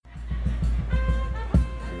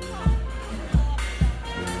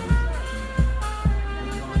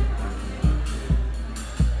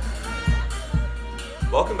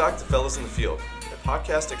Welcome back to Fellows in the Field, a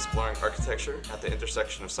podcast exploring architecture at the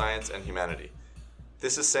intersection of science and humanity.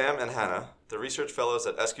 This is Sam and Hannah, the research fellows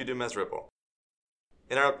at SQDMES Ripple.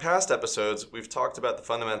 In our past episodes, we've talked about the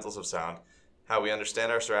fundamentals of sound, how we understand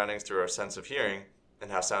our surroundings through our sense of hearing, and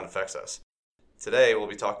how sound affects us. Today, we'll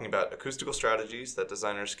be talking about acoustical strategies that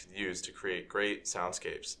designers can use to create great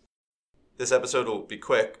soundscapes. This episode will be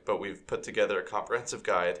quick, but we've put together a comprehensive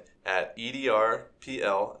guide at edrpl.us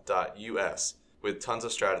with tons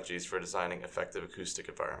of strategies for designing effective acoustic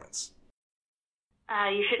environments.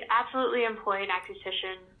 You should absolutely employ an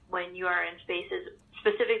acoustician when you are in spaces,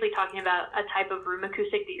 specifically talking about a type of room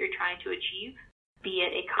acoustic that you're trying to achieve, be it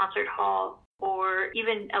a concert hall or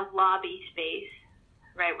even a lobby space,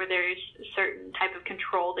 right, where there's a certain type of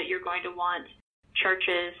control that you're going to want,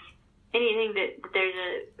 churches, anything that there's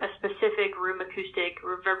a specific room acoustic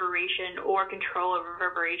reverberation or control of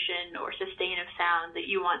reverberation or sustain of sound that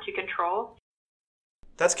you want to control.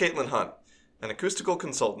 That's Caitlin Hunt, an acoustical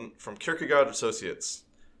consultant from Kierkegaard Associates.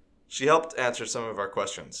 She helped answer some of our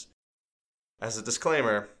questions. As a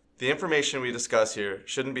disclaimer, the information we discuss here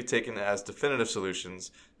shouldn't be taken as definitive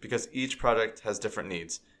solutions because each project has different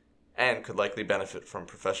needs and could likely benefit from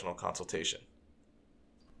professional consultation.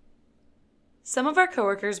 Some of our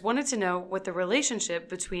coworkers wanted to know what the relationship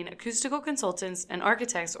between acoustical consultants and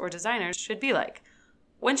architects or designers should be like.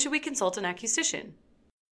 When should we consult an acoustician?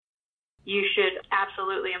 You should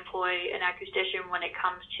absolutely employ an acoustician when it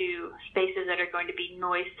comes to spaces that are going to be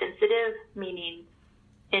noise sensitive, meaning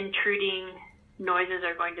intruding noises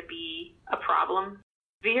are going to be a problem.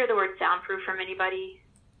 If you hear the word soundproof from anybody,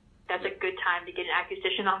 that's a good time to get an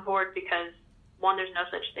acoustician on board because, one, there's no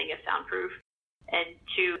such thing as soundproof, and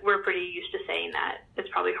two, we're pretty used to saying that.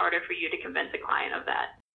 It's probably harder for you to convince a client of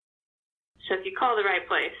that. So if you call the right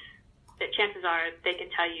place, the chances are they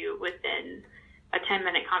can tell you within a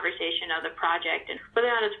 10-minute conversation of the project and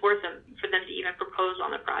whether or not it's worth them for them to even propose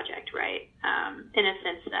on the project, right? In a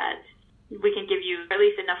sense that we can give you at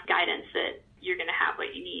least enough guidance that you're going to have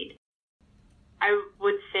what you need. I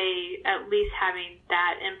would say at least having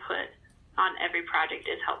that input on every project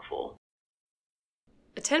is helpful.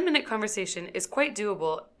 A 10-minute conversation is quite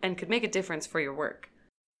doable and could make a difference for your work.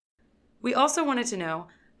 We also wanted to know,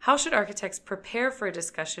 how should architects prepare for a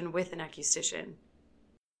discussion with an acoustician?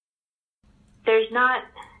 There's not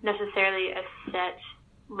necessarily a set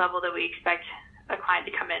level that we expect a client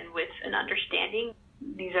to come in with an understanding.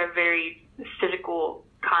 These are very physical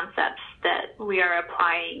concepts that we are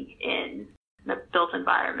applying in the built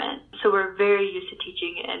environment. So we're very used to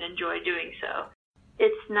teaching and enjoy doing so.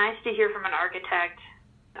 It's nice to hear from an architect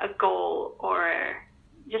a goal or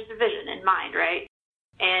just a vision in mind, right?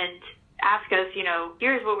 And ask us,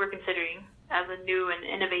 here's what we're considering as a new and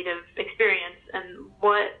innovative experience, and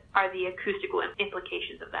what are the acoustical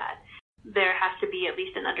implications of that? There has to be at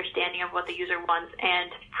least an understanding of what the user wants,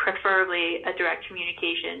 and preferably a direct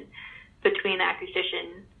communication between the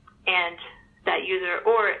acoustician and that user,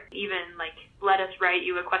 or even let us write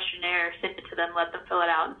you a questionnaire, send it to them, let them fill it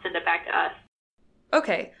out, and send it back to us.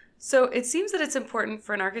 Okay, so it seems that it's important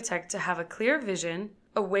for an architect to have a clear vision,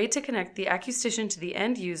 a way to connect the acoustician to the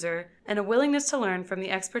end user, and a willingness to learn from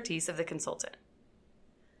the expertise of the consultant.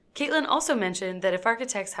 Caitlin also mentioned that if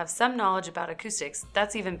architects have some knowledge about acoustics,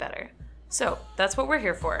 that's even better. So that's what we're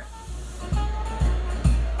here for.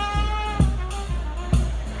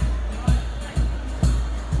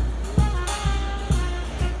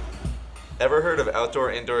 Ever heard of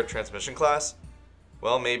outdoor-indoor transmission class?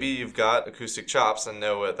 Well, maybe you've got acoustic chops and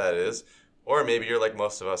know what that is, or maybe you're like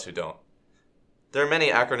most of us who don't. There are many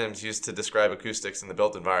acronyms used to describe acoustics in the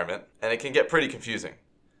built environment, and it can get pretty confusing.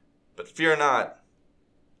 But fear not.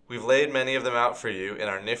 We've laid many of them out for you in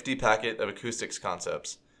our nifty packet of acoustics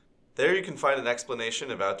concepts. There you can find an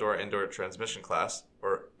explanation of outdoor-indoor transmission class,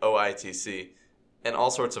 or OITC, and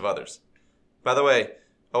all sorts of others. By the way,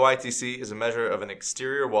 OITC is a measure of an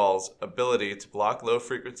exterior wall's ability to block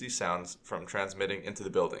low-frequency sounds from transmitting into the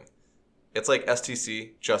building. It's like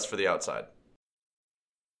STC, just for the outside.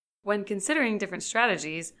 When considering different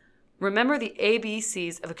strategies, remember the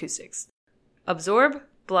ABCs of acoustics: absorb,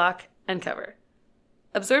 block, and cover.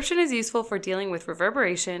 Absorption is useful for dealing with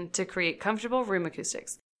reverberation to create comfortable room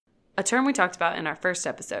acoustics, a term we talked about in our first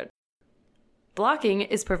episode. Blocking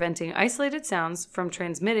is preventing isolated sounds from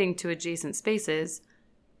transmitting to adjacent spaces,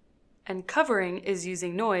 and covering is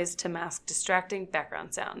using noise to mask distracting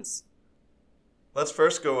background sounds. Let's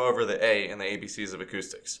first go over the A in the ABCs of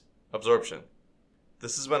acoustics: absorption.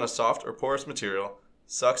 This is when a soft or porous material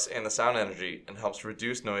sucks in the sound energy and helps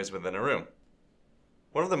reduce noise within a room.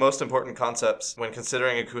 One of the most important concepts when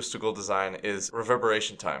considering acoustical design is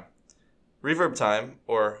reverberation time. Reverb time,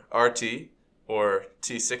 or RT, or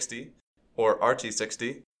T60, or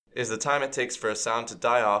RT60, is the time it takes for a sound to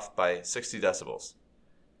die off by 60 decibels.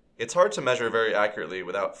 It's hard to measure very accurately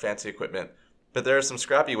without fancy equipment, but there are some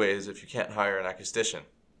scrappy ways if you can't hire an acoustician.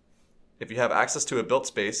 If you have access to a built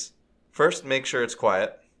space, first make sure it's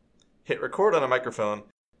quiet, hit record on a microphone,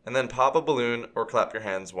 and then pop a balloon or clap your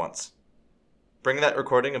hands once. Bring that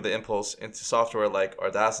recording of the impulse into software like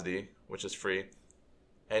Audacity, which is free,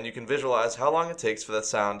 and you can visualize how long it takes for that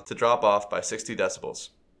sound to drop off by 60 decibels.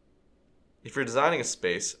 If you're designing a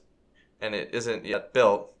space and it isn't yet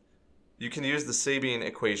built, you can use the Sabine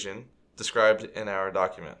equation described in our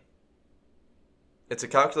document. It's a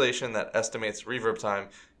calculation that estimates reverb time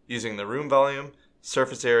using the room volume,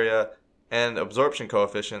 surface area, and absorption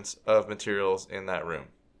coefficients of materials in that room.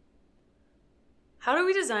 How do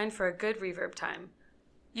we design for a good reverb time?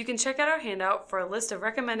 You can check out our handout for a list of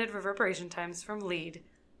recommended reverberation times from LEAD,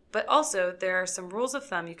 but also there are some rules of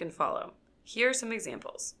thumb you can follow. Here are some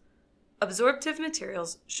examples. Absorptive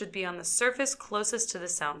materials should be on the surface closest to the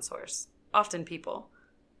sound source, often people.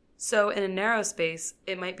 So in a narrow space,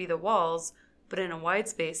 it might be the walls, but in a wide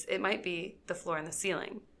space, it might be the floor and the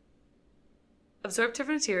ceiling. Absorptive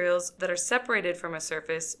materials that are separated from a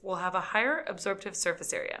surface will have a higher absorptive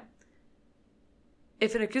surface area.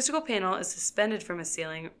 If an acoustical panel is suspended from a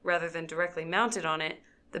ceiling rather than directly mounted on it,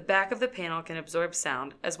 the back of the panel can absorb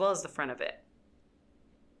sound as well as the front of it.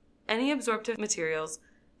 Any absorptive materials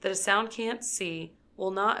that a sound can't see will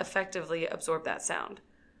not effectively absorb that sound.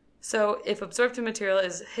 So if absorptive material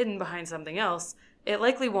is hidden behind something else, it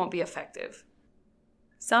likely won't be effective.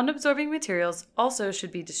 Sound-absorbing materials also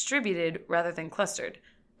should be distributed rather than clustered,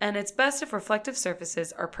 and it's best if reflective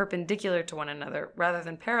surfaces are perpendicular to one another rather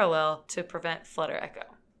than parallel to prevent flutter echo.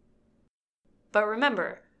 But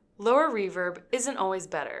remember, lower reverb isn't always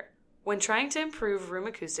better. When trying to improve room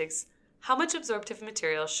acoustics, how much absorptive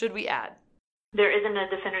material should we add? There isn't a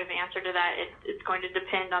definitive answer to that. It's going to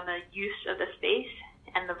depend on the use of the space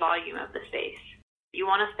and the volume of the space. You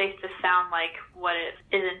want a space to sound like what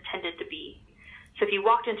it is intended to be. So if you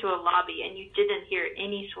walked into a lobby and you didn't hear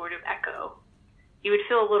any sort of echo, you would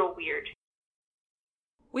feel a little weird.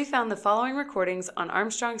 We found the following recordings on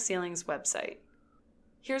Armstrong Ceiling's website.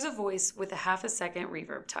 Here's a voice with a half a second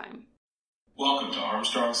reverb time. Welcome to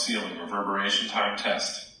Armstrong Ceiling Reverberation Time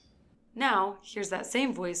Test. Now, here's that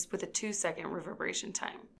same voice with a 2-second reverberation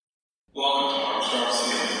time. Welcome to Armstrong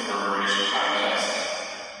Ceiling Reverberation Time Test.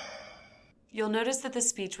 You'll notice that the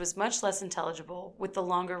speech was much less intelligible with the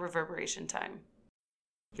longer reverberation time.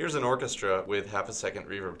 Here's an orchestra with half a second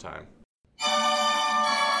reverb time.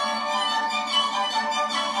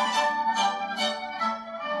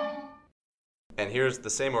 And here's the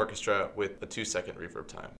same orchestra with a 2-second reverb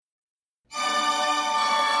time.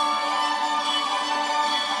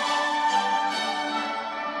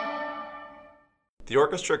 The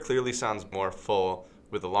orchestra clearly sounds more full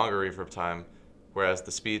with a longer reverb time, whereas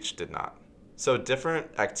the speech did not. So different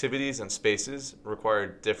activities and spaces require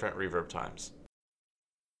different reverb times.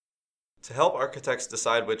 To help architects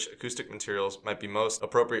decide which acoustic materials might be most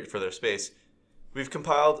appropriate for their space, we've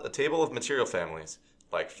compiled a table of material families,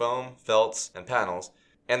 like foam, felts, and panels,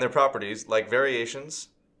 and their properties like variations,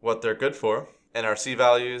 what they're good for, NRC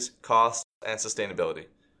values, cost, and sustainability.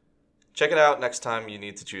 Check it out next time you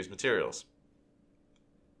need to choose materials.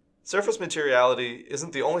 Surface materiality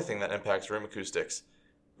isn't the only thing that impacts room acoustics.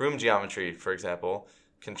 Room geometry, for example,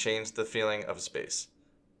 can change the feeling of a space.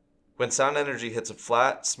 When sound energy hits a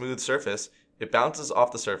flat, smooth surface, it bounces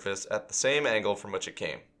off the surface at the same angle from which it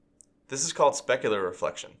came. This is called specular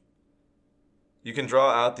reflection. You can draw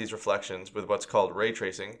out these reflections with what's called ray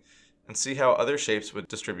tracing and see how other shapes would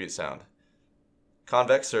distribute sound.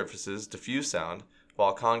 Convex surfaces diffuse sound,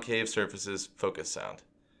 while concave surfaces focus sound.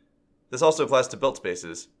 This also applies to built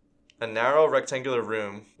spaces. A narrow rectangular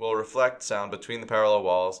room will reflect sound between the parallel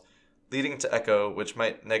walls, leading to echo which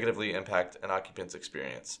might negatively impact an occupant's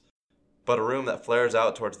experience. But a room that flares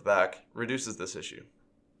out towards the back reduces this issue.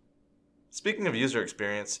 Speaking of user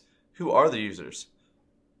experience, who are the users?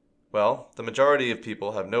 Well, the majority of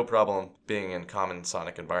people have no problem being in common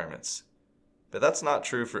sonic environments. But that's not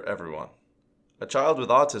true for everyone. A child with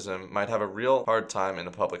autism might have a real hard time in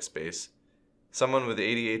a public space. Someone with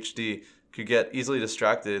ADHD could get easily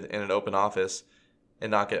distracted in an open office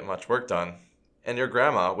and not get much work done. And your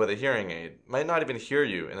grandma with a hearing aid might not even hear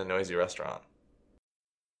you in a noisy restaurant.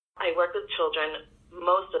 I work with children.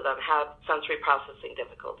 Most of them have sensory processing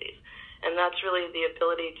difficulties. And that's really the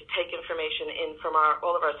ability to take information in from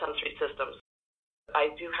all of our sensory systems.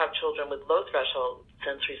 I do have children with low threshold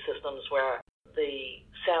sensory systems where the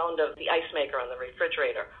sound of the ice maker on the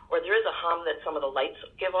refrigerator, or there is a hum that some of the lights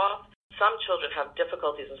give off, some children have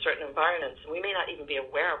difficulties in certain environments, and we may not even be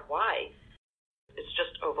aware of why. It's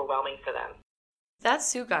just overwhelming for them. That's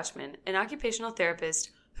Sue Gotchman, an occupational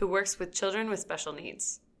therapist who works with children with special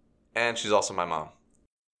needs. And she's also my mom.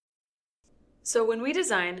 So when we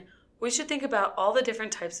design, we should think about all the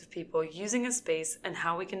different types of people using a space and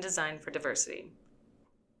how we can design for diversity.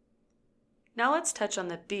 Now let's touch on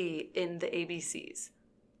the B in the ABCs.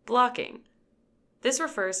 Blocking. This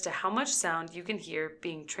refers to how much sound you can hear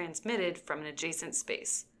being transmitted from an adjacent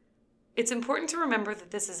space. It's important to remember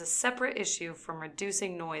that this is a separate issue from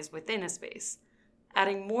reducing noise within a space.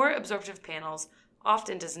 Adding more absorptive panels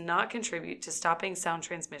often does not contribute to stopping sound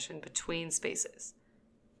transmission between spaces.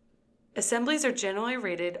 Assemblies are generally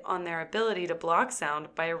rated on their ability to block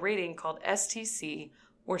sound by a rating called STC,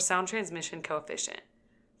 or sound transmission coefficient.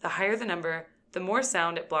 The higher the number, the more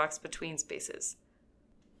sound it blocks between spaces.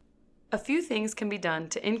 A few things can be done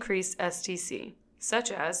to increase STC,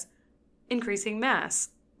 such as increasing mass,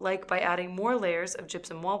 like by adding more layers of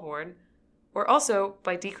gypsum wallboard, or also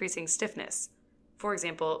by decreasing stiffness. For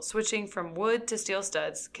example, switching from wood to steel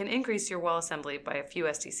studs can increase your wall assembly by a few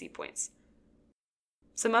STC points.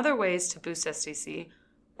 Some other ways to boost STC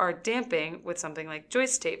are damping with something like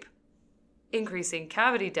joist tape, increasing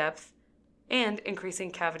cavity depth, and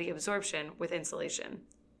increasing cavity absorption with insulation.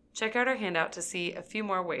 Check out our handout to see a few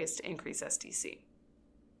more ways to increase STC.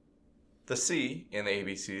 The C in the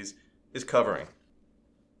ABCs is covering.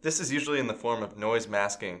 This is usually in the form of noise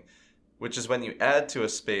masking, which is when you add to a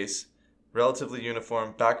space relatively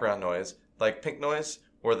uniform background noise like pink noise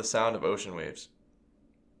or the sound of ocean waves.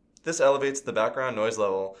 This elevates the background noise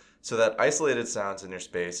level so that isolated sounds in your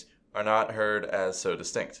space are not heard as so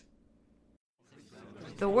distinct.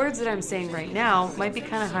 The words that I'm saying right now might be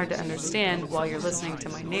kind of hard to understand while you're listening to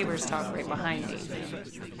my neighbors talk right behind me.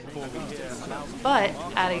 But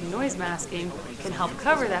adding noise masking can help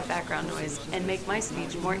cover that background noise and make my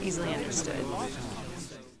speech more easily understood.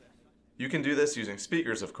 You can do this using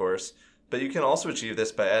speakers, of course, but you can also achieve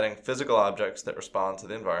this by adding physical objects that respond to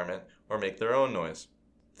the environment or make their own noise.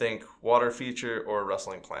 Think water feature or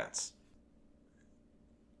rustling plants.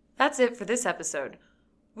 That's it for this episode.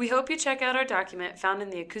 We hope you check out our document found in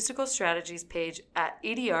the Acoustical Strategies page at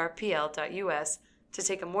edrpl.us to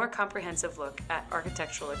take a more comprehensive look at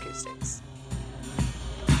architectural acoustics.